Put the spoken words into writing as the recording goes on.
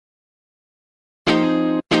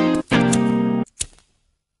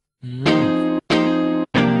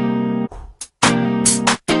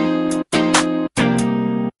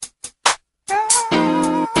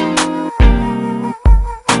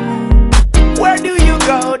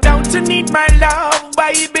you need my love,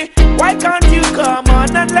 baby? Why can't you come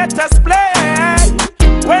on and let us play?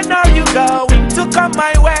 When are you going to come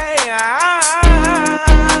my way?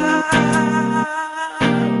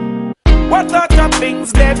 What sort of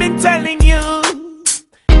things they've been telling you?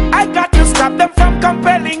 I got to stop them from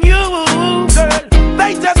compelling you, girl.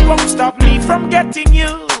 They just won't stop me from getting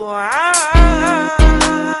you.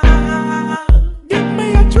 Give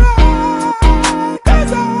me a try,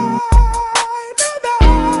 'cause I know that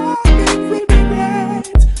things will be great.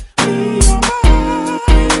 Me, your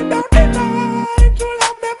mind, don't deny. True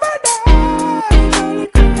love never dies, only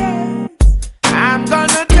creates. I'm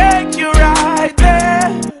gonna take you right there,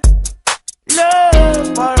 love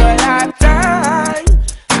for a lifetime.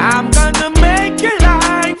 I'm gonna make your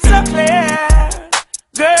life so clear,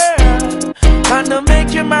 girl. Gonna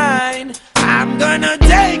make you mine. I'm gonna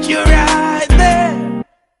take you right there,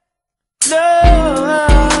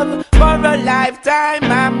 love for a lifetime.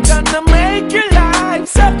 I'm gonna make your life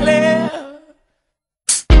so clear.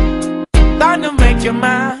 Gonna make you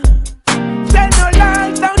mine. Tell no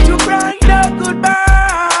lies, don't you cry, no goodbye.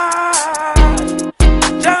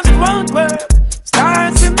 Just won't work.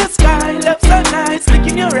 Stars in the sky, love so nice, look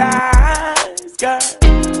in your eyes, girl.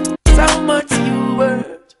 So much you worth.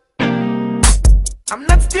 I'm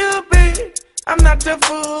not stupid, I'm not a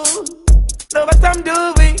fool. Know what I'm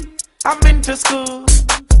doing, I'm into school.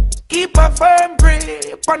 Keep a firm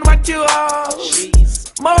grip on what you hold.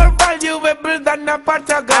 She's more valuable than a pot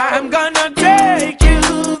of gold. I'm gonna take you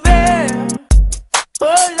there,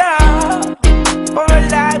 oh Lord, for a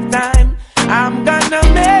lifetime. I'm gonna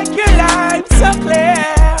make your life so clear.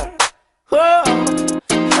 Oh,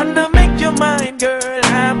 gonna make you mine, girl.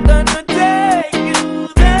 I'm gonna take you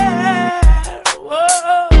there.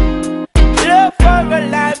 Oh, love for a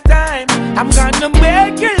lifetime. I'm gonna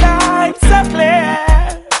make your life so clear.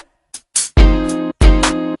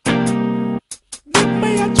 Give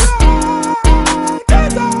me a try,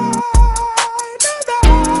 'cause I know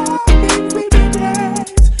that things will be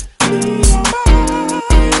great. Me, your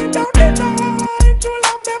mind, don't deny. True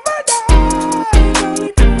love never dies,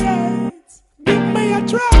 only creates. Give me a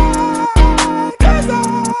try, 'cause I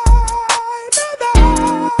know that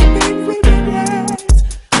things will be great.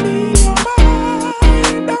 Me, your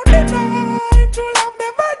mind, don't deny. True love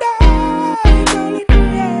never dies, only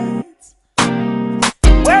creates.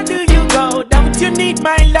 Where do you go? Don't you need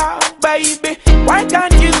my love, baby? Why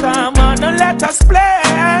can't you come on and let us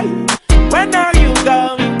play? When are you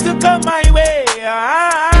going to come my way?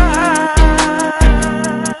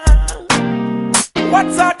 What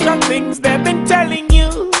sort of things they've been telling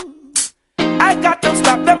you? I got to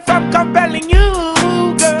stop them from compelling you,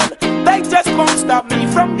 girl. They just won't stop me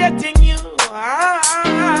from getting you.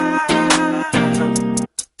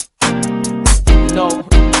 No,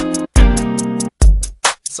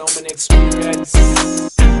 so many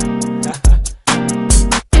experiences. Yeah.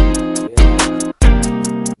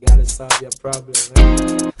 Gotta solve your problem, man.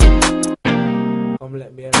 Come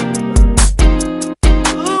let me help you, girl.